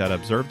page at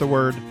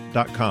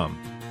observetheword.com.